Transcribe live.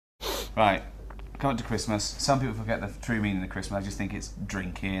Right. Come up to Christmas. Some people forget the true meaning of Christmas. I just think it's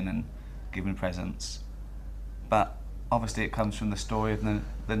drinking and giving presents. But obviously it comes from the story of the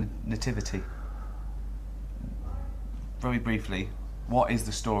Nativity. Very briefly, what is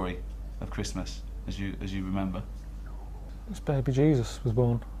the story of Christmas as you remember? It's baby Jesus was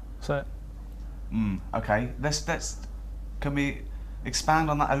born. That's it. Okay. Can we expand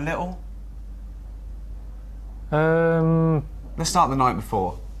on that a little? Let's start the night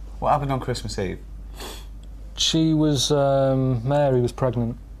before. What happened on Christmas Eve? She was Mary was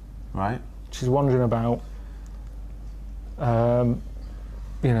pregnant. Right. She's wandering about. You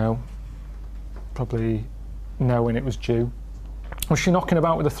know, probably knowing it was due. Was she knocking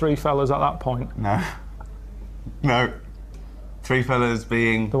about with the three fellas at that point? No. No. Three fellas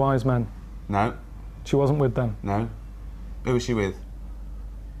being... The wise men? No. She wasn't with them? No. Who was she with?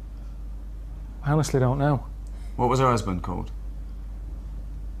 I honestly don't know. What was her husband called?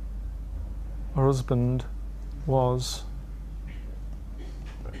 Her husband was...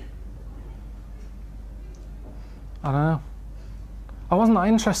 I don't know. I wasn't that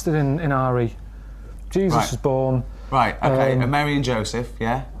interested in Ari. Jesus was born. Right, okay. And Mary and Joseph,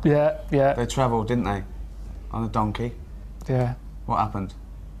 yeah? Yeah, yeah. They travelled, didn't they? On a donkey. Yeah. What happened?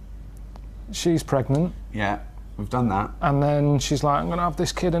 She's pregnant. Yeah, we've done that. And then she's like, I'm going to have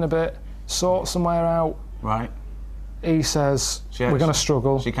this kid in a bit, sort somewhere out. Right. He says, we're going to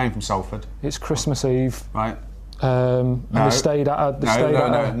struggle. She came from Salford. It's Christmas Eve. Right. And they stayed at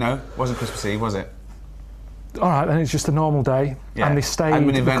her. No. It wasn't Christmas Eve, was it? All right, then it's just a normal day. Yeah. And they stayed,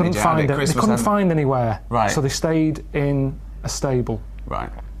 they couldn't find anywhere. Right. So they stayed in a stable. Right.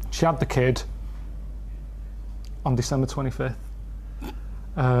 She had the kid on December 25th.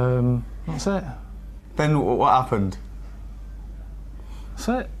 That's it. Then what happened? That's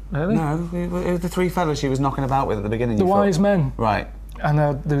it, really. No, it was the three fellas she was knocking about with at the beginning. The wise men. Right. And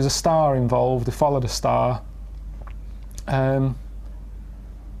there was a star involved. They followed a star.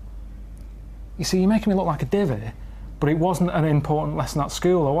 You see, you're making me look like a divvy, but it wasn't an important lesson at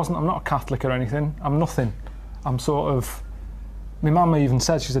school. I'm not a Catholic or anything. I'm nothing. I'm sort of... My mum even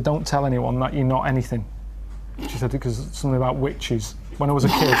said, she said, don't tell anyone that you're not anything. She said, because something about witches. When I was a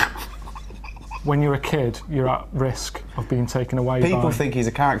kid, when you're a kid, you're at risk of being taken away People think he's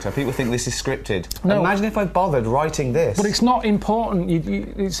a character. People think this is scripted. No. Imagine if I bothered writing this. But it's not important.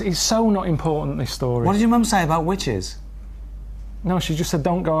 It's so not important, this story. What did your mum say about witches? No, she just said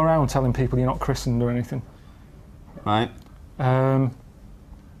don't go around telling people you're not christened or anything. Right. I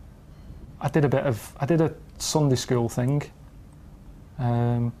did a Sunday school thing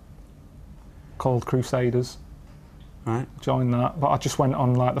called Crusaders. Right. Joined that, but I just went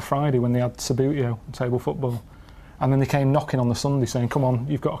on like the Friday when they had Sabutio, table football. And then they came knocking on the Sunday saying, come on,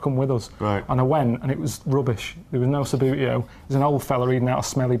 you've got to come with us. Right. And I went and it was rubbish. There was no Sabutio. There's an old fella reading out a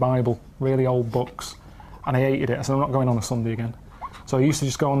smelly Bible, really old books. And I hated it. I said, I'm not going on a Sunday again. So I used to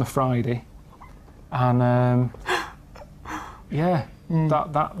just go on the Friday, and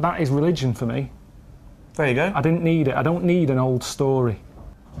that is religion for me. There you go. I didn't need it. I don't need an old story.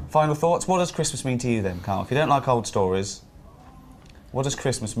 Final thoughts? What does Christmas mean to you then, Karl? If you don't like old stories, what does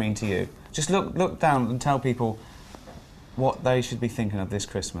Christmas mean to you? Just look down and tell people what they should be thinking of this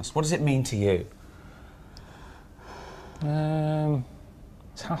Christmas. What does it mean to you?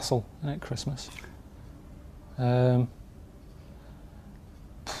 It's hassle, isn't it, Christmas?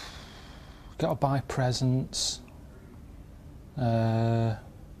 Got to buy presents. The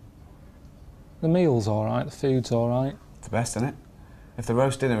meal's all right. The food's all right. It's the best, isn't it? If the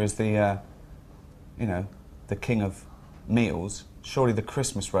roast dinner is the, the king of meals, surely the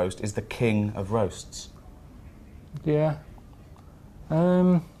Christmas roast is the king of roasts. Yeah.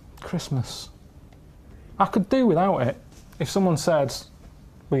 Christmas. I could do without it. If someone said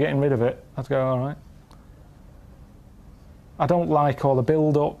we're getting rid of it, I'd go all right. I don't like all the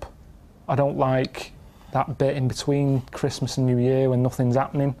build-up. I don't like that bit in between Christmas and New Year when nothing's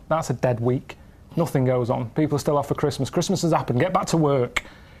happening. That's a dead week. Nothing goes on. People are still off for Christmas. Christmas has happened. Get back to work.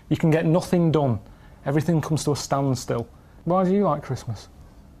 You can get nothing done. Everything comes to a standstill. Why do you like Christmas?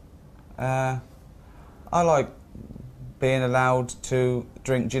 I like being allowed to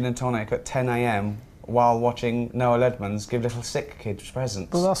drink gin and tonic at 10 a.m. while watching Noah Ledman's give little sick kids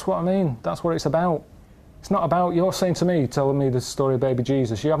presents. Well, that's what I mean. That's what it's about. It's not about, you're saying to me, telling me the story of baby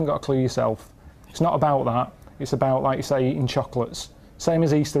Jesus. You haven't got a clue yourself. It's not about that. It's about, like you say, eating chocolates. Same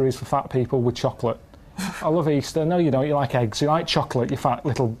as Easter is for fat people with chocolate. I love Easter. No, you don't. You like eggs. You like chocolate, you fat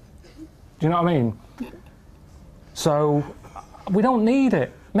little... Do you know what I mean? So, we don't need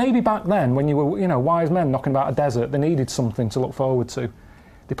it. Maybe back then, when you were, wise men knocking about a desert, they needed something to look forward to.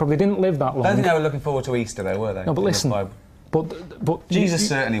 They probably didn't live that long. I don't think they were looking forward to Easter, though, were they? No, but listen, But Jesus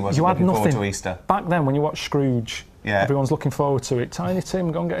certainly wasn't looking forward to Easter. Back then, when you watch Scrooge, everyone's looking forward to it. Tiny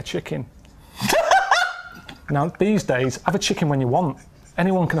Tim, go and get a chicken. Now, these days, have a chicken when you want.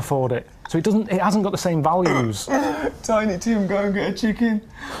 Anyone can afford it. So it hasn't got the same values. Tiny Tim, go and get a chicken.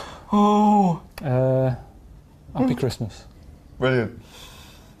 Oh. Happy Christmas. Brilliant.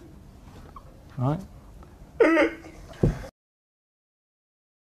 Right.